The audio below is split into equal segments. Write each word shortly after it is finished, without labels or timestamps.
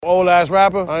Old ass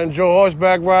rapper. I enjoy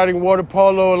horseback riding, water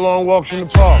polo, and long walks in the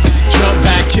park. Jump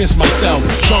back, kiss myself.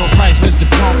 Sean Price, Mr.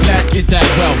 Pump Pat, get that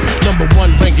wealth. Number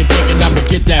one ranking, thinking I'ma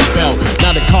get that belt.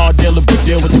 Not a car dealer, but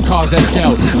deal with the cars that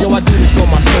dealt. Yo, I do this for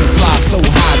my soul fly, so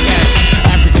high cats.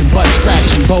 African butt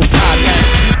scratching, bow tie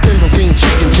cats. Wolverine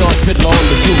chicken, George Fiddler on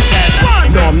the roof cats.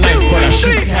 No, I'm nice, but I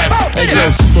shoot cats. Hey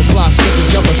yo, super fly, slipping,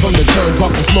 jumping from the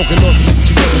turnbuckle, smoking on some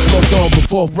you never smoked on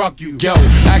before. Rock you, yo.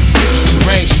 Asked if some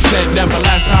brain, she said never.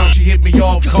 Last time she hit me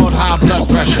off, called high blood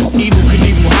pressure. Evil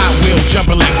Knievel, Hot Wheels,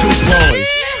 jumping like Duke Boys.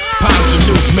 Pops the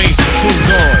noose, Mason, true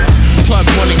God. Plug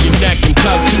one in your neck and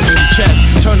plug two in your chest.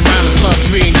 Turn around and plug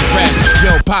three in your breast.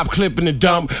 Yo, pop clipping the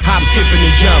dump, hop skipping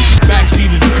and jump.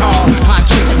 Backseat of the car, hot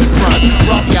chicks in the front.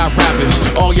 Rock y'all rappers,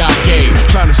 all y'all gay.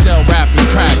 Trying to sell rap and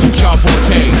crack, y'all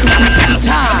forte.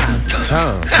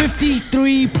 Time.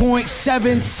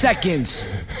 53.7 seconds.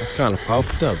 That's kind of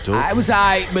puffed up, dude. I was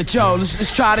alright, but yo,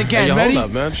 let's try it again. Hey, yo, ready? Hold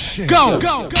up, man. Shit. Go.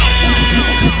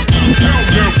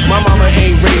 My mama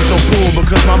ain't raised no fool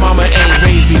because my mama ain't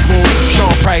raised me fool.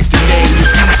 Sean Price the name. Your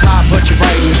beats hot, but your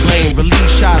writing is lame.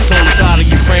 Release shots on the side of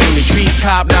your frame. The trees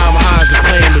cop, now I'm high as a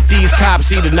flame. But these cops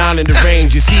see the 9 in the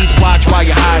range. Your seeds watch while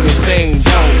you're hiding insane.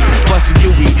 Yo, bustin'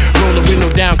 Yui, roll the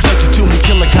window down, clutch it to me,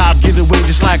 kill a cop, get away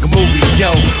just like a movie.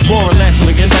 Yo, more or less,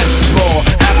 like less is more.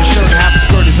 Half a shirt, half a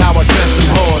skirt is how I dress them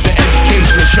whores. The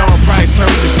education of Sean Price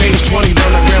turned to page 20.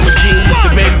 Learn like Grandma Jean used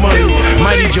to make money.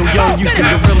 Mighty Joe Young used to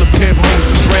gorilla pimp hoes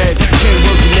for bread. Can't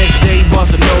work the next day,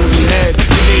 bust a nose and head.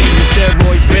 Canadian with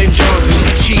steroids, Ben Johnson,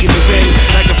 cheating the ring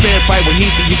like a fair fight with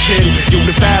heat to your chin. Yo,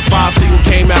 the Fab 5 single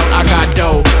came out, I got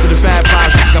dough. To the Fab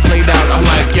 5 shit got played out, I'm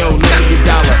like, yo, let me get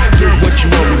dollar. Do what you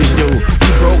want me to do.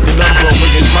 You broke the number, I'm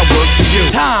bringing my work for you.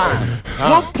 Time.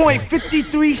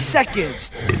 1.53 seconds.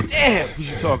 Damn.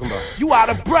 Who's you talking about? You out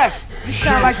of breath. You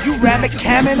sound like you ramming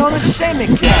Cammon on a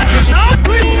salmon can.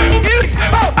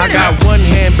 I got one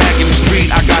hand back in the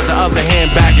street, I got the other hand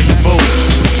back in the booth.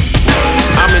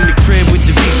 I'm in the crib with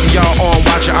the VCR on,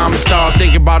 watching I'm a star,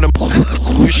 thinking about them.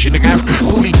 This shit, I got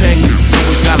booty tang,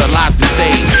 always got a lot to say.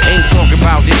 Ain't talking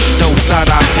about this shit though, side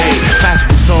octane,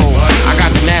 classical soul. I got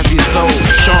the nastiest flow.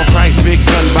 Sean Price, big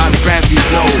gun by the grassiest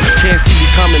snow. Can't see me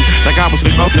coming, like I was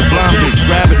off the blind bitch,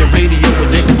 grabbing the radio and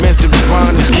then commenced to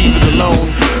rewind. Just leave it alone,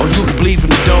 or you can bleed from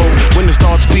the dome. When it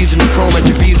starts squeezing the chrome at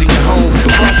your V's in your home.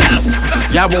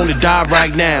 Y'all wanna die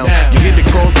right now. You hit the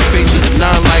cross the face with the 9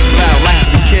 like loud, last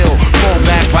to kill. Fall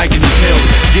back, Viking the pills.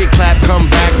 Get clapped, come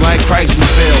back like Christ and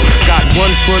fail. Got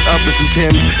one foot up in some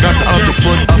Timbs, got the other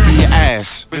foot up in your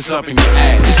ass. It's up in your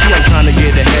ass. You see I'm trying to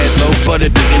get ahead, low, but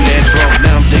it